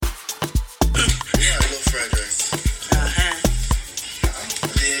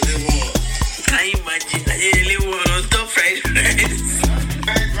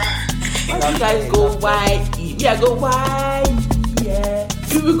You guys go wide. Yeah, go wide. Yeah.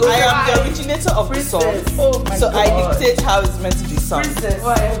 I am the originator of the song. Oh my so God. I dictate how it's meant to be sung. Princess.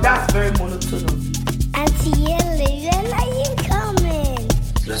 That's very monotonous. Auntie Yele, when are you coming?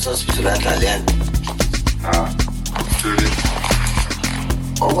 Let's not speak to that Italian. Really?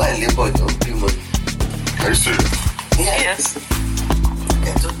 Oh, why labor no people? Are you serious? Yes.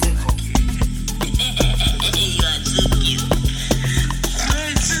 Yeah, don't think you are too cute.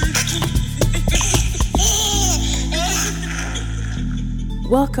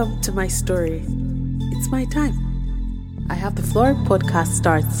 Welcome to my story. It's my time. I have the floor. Podcast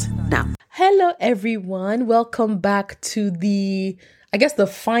starts now. Hello, everyone. Welcome back to the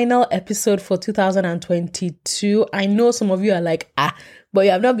final episode for 2022. I know some of you are like, but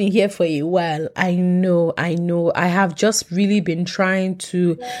you have not been here for a while. I know. I have just really been trying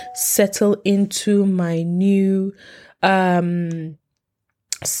to settle into my new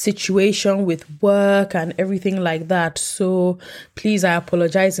situation with work and everything like that. So please, I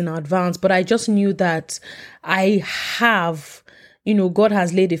apologize in advance, but I just knew that I have, God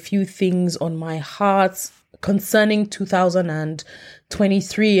has laid a few things on my heart concerning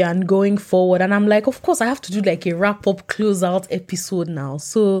 2023 and going forward. And I'm like, of course, I have to do like a wrap up close out episode now.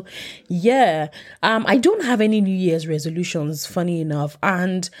 So yeah, I don't have any New Year's resolutions, funny enough.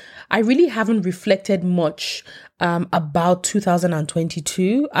 And I really haven't reflected much about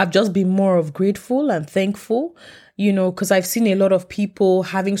 2022. I've just been more of grateful and thankful, because I've seen a lot of people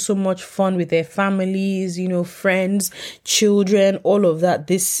having so much fun with their families, friends, children, all of that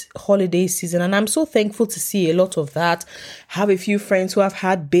this holiday season. And I'm so thankful to see a lot of that. Have a few friends who have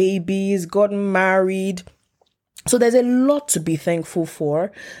had babies, gotten married. So there's a lot to be thankful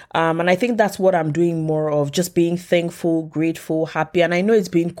for. And I think that's what I'm doing more of, just being thankful, grateful, happy. And I know it's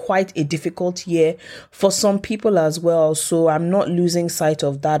been quite a difficult year for some people as well. So I'm not losing sight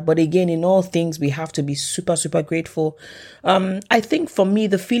of that. But again, in all things, we have to be super, super grateful. I think for me,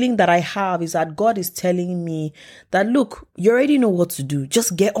 the feeling that I have is that God is telling me that, look, you already know what to do.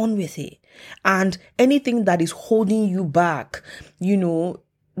 Just get on with it. And anything that is holding you back,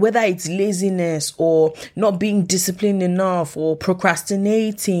 whether it's laziness or not being disciplined enough or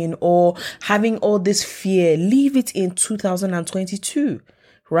procrastinating or having all this fear, leave it in 2022,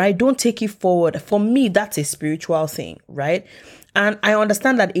 right? Don't take it forward. For me, that's a spiritual thing, right? And I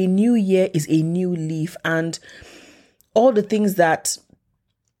understand that a new year is a new leaf, and all the things that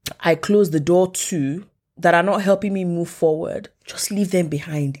I close the door to that are not helping me move forward, just leave them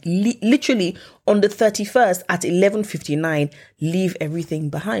behind. Literally on the 31st at 11:59, leave everything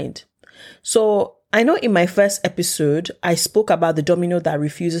behind. So I know in my first episode, I spoke about the domino that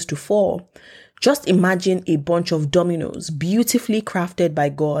refuses to fall. Just imagine a bunch of dominoes beautifully crafted by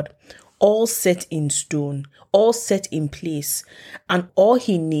God, all set in stone, all set in place. And all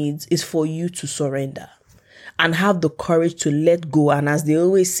he needs is for you to surrender and have the courage to let go. And as they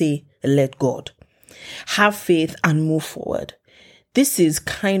always say, let God. Have faith and move forward. This is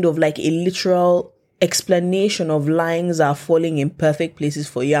kind of like a literal explanation of lines are falling in perfect places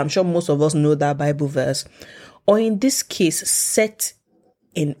for you. I'm sure most of us know that Bible verse. Or in this case, set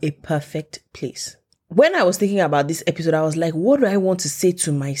in a perfect place. When I was thinking about this episode, I was like, what do I want to say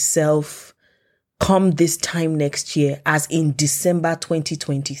to myself come this time next year, as in December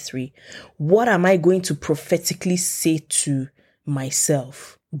 2023? What am I going to prophetically say to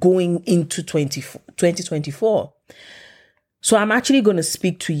myself going into 2024? So I'm actually going to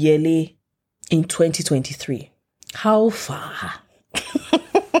speak to Yele in 2023. How far?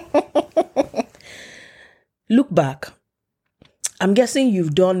 Look back. I'm guessing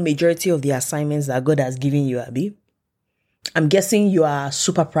you've done majority of the assignments that God has given you, Abby. I'm guessing you are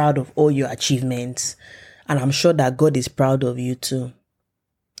super proud of all your achievements, and I'm sure that God is proud of you too.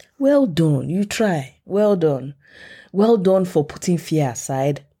 Well done. You try. Well done. Well done for putting fear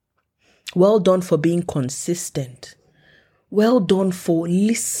aside. Well done for being consistent. Well done for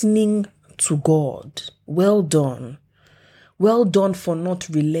listening to God. Well done. Well done for not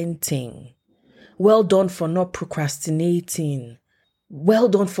relenting. Well done for not procrastinating. Well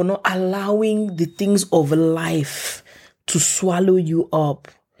done for not allowing the things of life to swallow you up.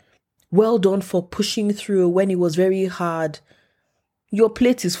 Well done for pushing through when it was very hard. Your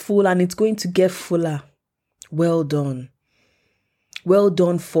plate is full and it's going to get fuller. Well done. Well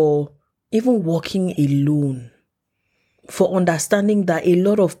done for even walking alone. For understanding that a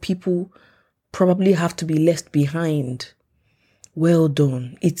lot of people probably have to be left behind. Well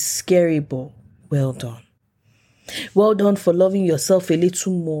done. It's scary, but well done. Well done for loving yourself a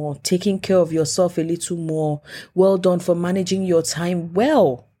little more, taking care of yourself a little more. Well done for managing your time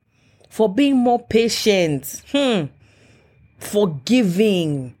well, for being more patient,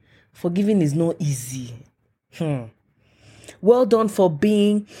 forgiving, Forgiving is not easy. Well done for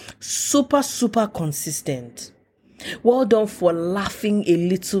being super, super consistent. Well done for laughing a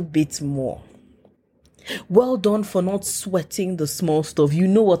little bit more. Well done for not sweating the small stuff. You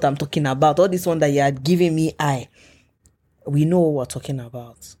know what I'm talking about. All this one that you had given me eye. We know what we're talking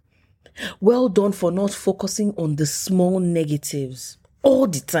about. Well done for not focusing on the small negatives all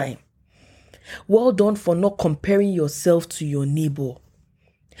the time. Well done for not comparing yourself to your neighbor.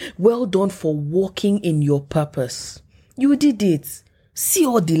 Well done for walking in your purpose. You did it. See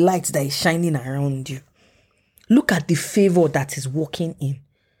all the lights that is shining around you. Look at the favor that is walking in.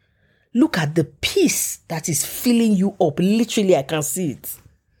 Look at the peace that is filling you up. Literally, I can see it.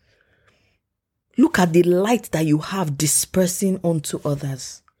 Look at the light that you have dispersing onto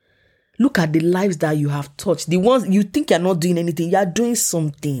others. Look at the lives that you have touched. The ones you think you're not doing anything, you are doing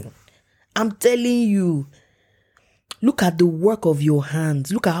something. I'm telling you. Look at the work of your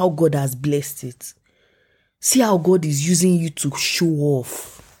hands. Look at how God has blessed it. See how God is using you to show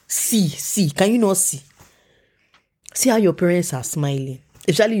off. See. Can you not see? See how your parents are smiling.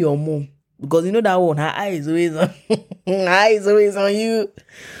 Especially your mom. Because you know that one, her eye is always on, her eye is always on you.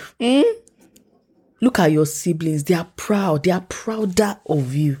 Look at your siblings. They are proud. They are prouder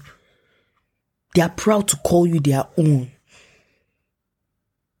of you. They are proud to call you their own.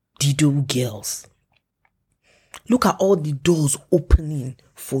 Dido girls. Look at all the doors opening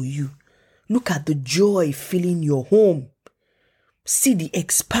for you. Look at the joy filling your home. See the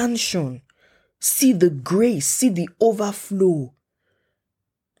expansion. See the grace. See the overflow.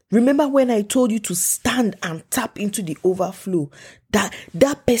 Remember when I told you to stand and tap into the overflow? That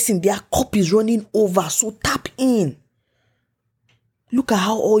person, their cup is running over. So tap in. Look at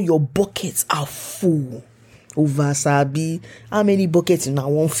how all your buckets are full. Over Sabi. How many buckets you now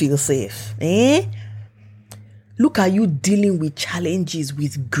won't feel safe? Look at you dealing with challenges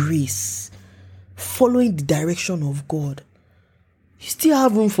with grace. Following the direction of God. You still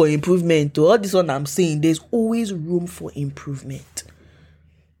have room for improvement. All this one I'm saying, there's always room for improvement.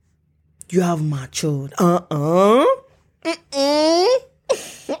 You have matured. You're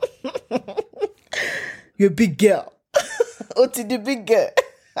a big girl. Oti the big girl.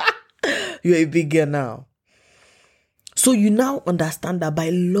 You're a big girl now. So you now understand that by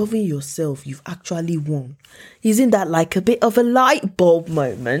loving yourself, you've actually won. Isn't that like a bit of a light bulb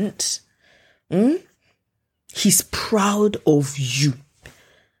moment? He's proud of you.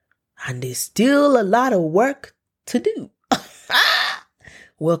 And there's still a lot of work to do.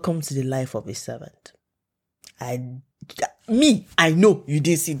 Welcome to the life of a servant. I know you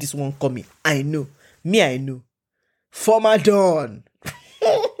didn't see this one coming. I know. I know. Former Dawn.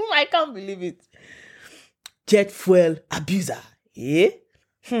 I can't believe it. Jet fuel abuser.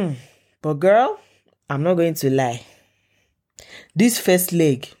 But girl, I'm not going to lie. This first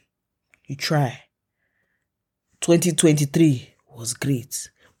leg, you try. 2023 was great.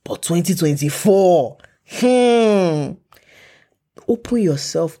 But 2024, open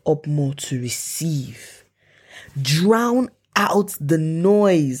yourself up more to receive. Drown out the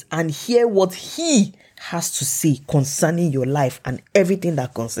noise and hear what he has to say concerning your life and everything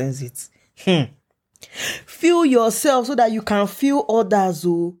that concerns it. Feel yourself so that you can feel others.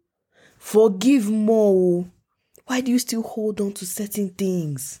 Forgive more. Why do you still hold on to certain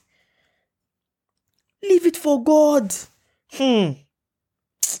things? Leave it for God.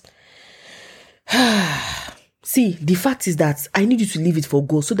 See, the fact is that I need you to leave it for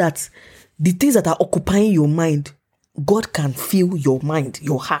God so that the things that are occupying your mind, God can fill your mind,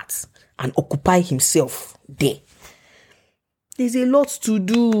 your heart, and occupy himself there. There's a lot to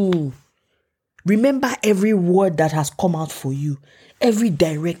do. Remember every word that has come out for you, every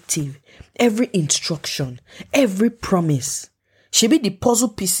directive, every instruction, every promise. Shebi the puzzle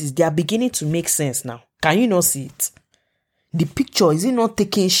pieces, they are beginning to make sense now. Can you not see it? The picture, is it not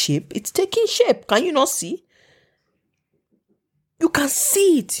taking shape? It's taking shape. Can you not see? You can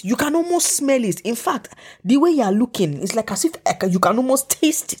see it. You can almost smell it. In fact, the way you are looking, it's like as if you can almost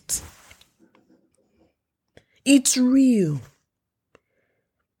taste it. It's real.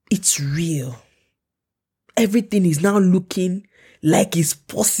 It's real. Everything is now looking like it's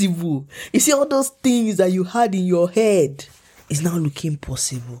possible. You see all those things that you had in your head is now looking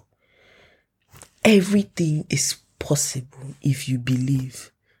possible. Everything is possible if you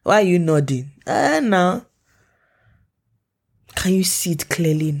believe. Why are you nodding? Now. Can you see it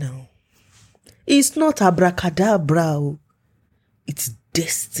clearly now? It's not abracadabra. It's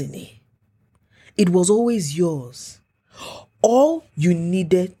destiny. It was always yours. All you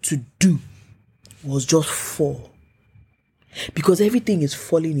needed to do was just fall. Because everything is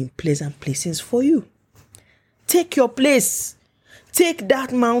falling in pleasant places for you. Take your place. Take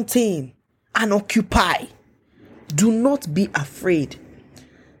that mountain and occupy. Do not be afraid.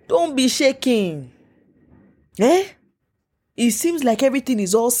 Don't be shaking. It seems like everything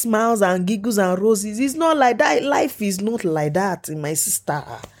is all smiles and giggles and roses. It's not like that. Life is not like that, my sister.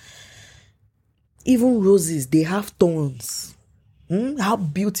 Even roses, they have thorns. How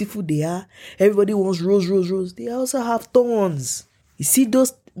beautiful they are. Everybody wants rose, rose, rose. They also have thorns. You see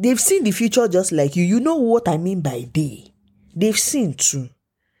those, they've seen the future just like you. You know what I mean by they. They've seen too.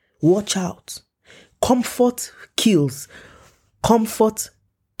 Watch out. Comfort kills. Comfort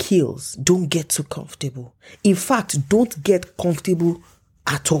kills. Don't get too comfortable. In fact, don't get comfortable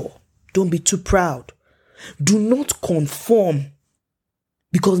at all. Don't be too proud. Do not conform,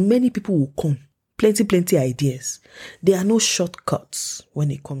 because many people will come. Plenty ideas. There are no shortcuts when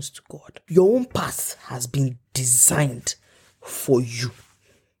it comes to God. Your own path has been designed for you.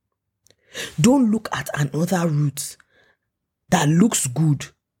 Don't look at another route that looks good.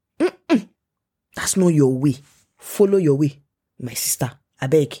 That's not your way. Follow your way, my sister. I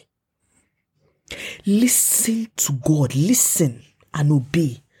beg. Listen to God. Listen and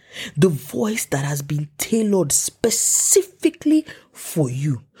obey. The voice that has been tailored specifically for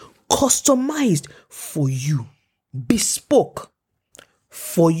you. Customized for you. Bespoke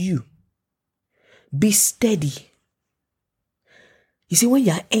for you. Be steady. You see, when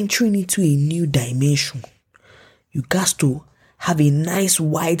you are entering into a new dimension, you got to have a nice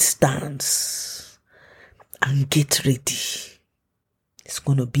wide stance and get ready. It's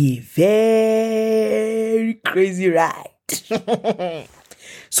going to be a very crazy ride.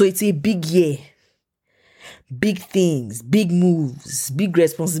 So it's a big year. Big things, big moves, big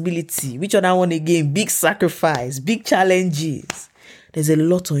responsibility. Which other one again? Big sacrifice, big challenges. There's a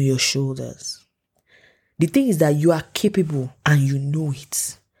lot on your shoulders. The thing is that you are capable and you know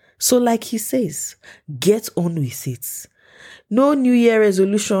it. So like he says, get on with it. No New Year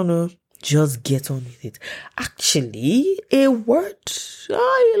resolution, just get on with it. Actually, a word,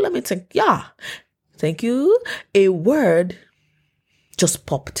 let me think. Yeah, thank you. A word just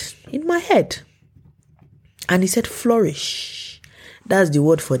popped in my head. And he said flourish. That's the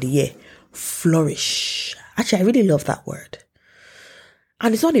word for the year. Flourish. Actually, I really love that word.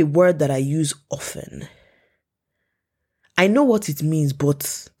 And it's not a word that I use often. I know what it means,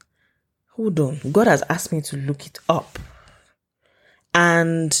 but hold on. God has asked me to look it up.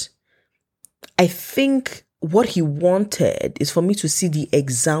 And I think what he wanted is for me to see the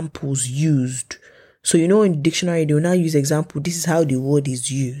examples used. So, in the dictionary, they will now use example. This is how the word is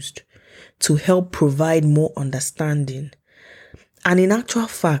used to help provide more understanding. And in actual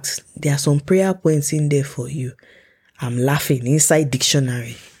fact, there are some prayer points in there for you. I'm laughing inside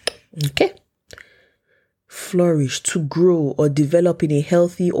dictionary. Okay. Flourish, to grow or develop in a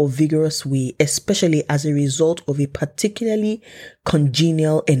healthy or vigorous way, especially as a result of a particularly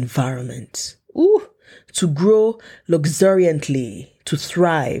congenial environment. To grow luxuriantly, to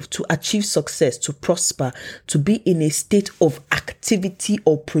thrive, to achieve success, to prosper, to be in a state of activity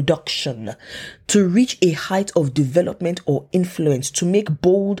or production, to reach a height of development or influence, to make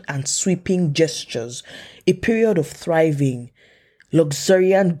bold and sweeping gestures, a period of thriving,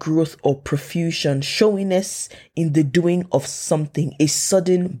 luxuriant growth or profusion, showiness in the doing of something, a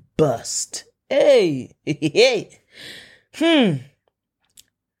sudden burst.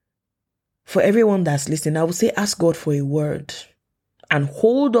 For everyone that's listening, I would say ask God for a word and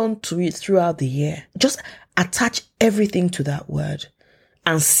hold on to it throughout the year. Just attach everything to that word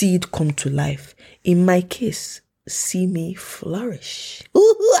and see it come to life. In my case, see me flourish.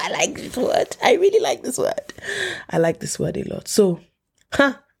 Ooh, I like this word. I really like this word. I like this word a lot. So,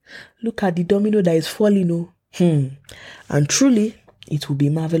 look at the domino that is falling. And truly, it will be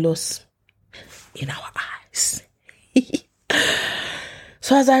marvelous in our eyes.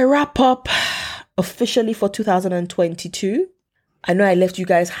 So as I wrap up officially for 2022, I know I left you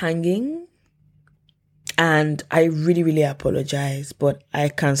guys hanging and I really, really apologize, but I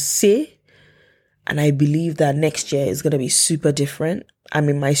can say, and I believe that next year is going to be super different. I'm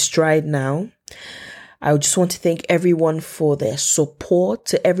in my stride now. I just want to thank everyone for their support,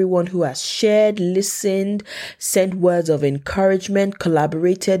 to everyone who has shared, listened, sent words of encouragement,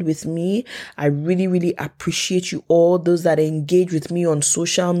 collaborated with me. I really, really appreciate you all. Those that engage with me on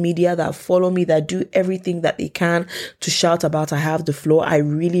social media, that follow me, that do everything that they can to shout about I have the floor. I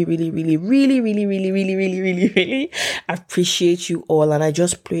really, really, really, really, really, really, really, really, really, really appreciate you all. And I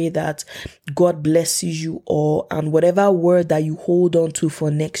just pray that God blesses you all. And whatever word that you hold on to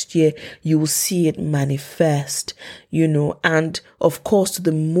for next year, you will see it manifest, and of course, to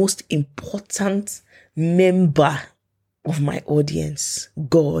the most important member of my audience,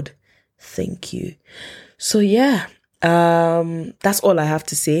 God, thank you. So yeah, That's all I have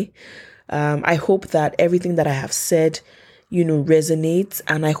to say. I hope that everything that I have said, resonates,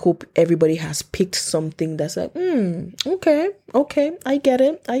 and I hope everybody has picked something that's like, okay, I get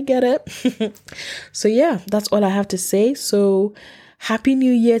it. So yeah, that's all I have to say. So Happy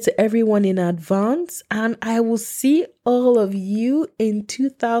New Year to everyone in advance, and I will see all of you in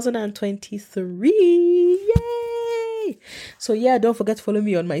 2023. Yay! So yeah, don't forget to follow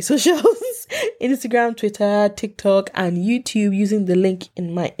me on my socials, Instagram, Twitter, TikTok, and YouTube using the link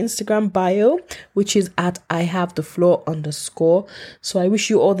in my Instagram bio, which is at @IHaveTheFloor_. So I wish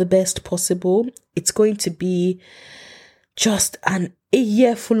you all the best possible. It's going to be just a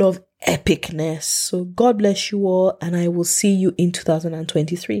year full of epicness. So God bless you all, and I will see you in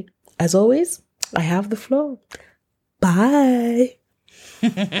 2023. As always, I have the floor. Bye.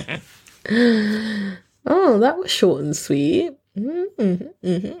 Oh, that was short and sweet.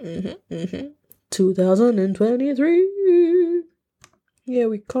 2023. Here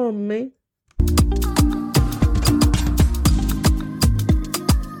we come, man.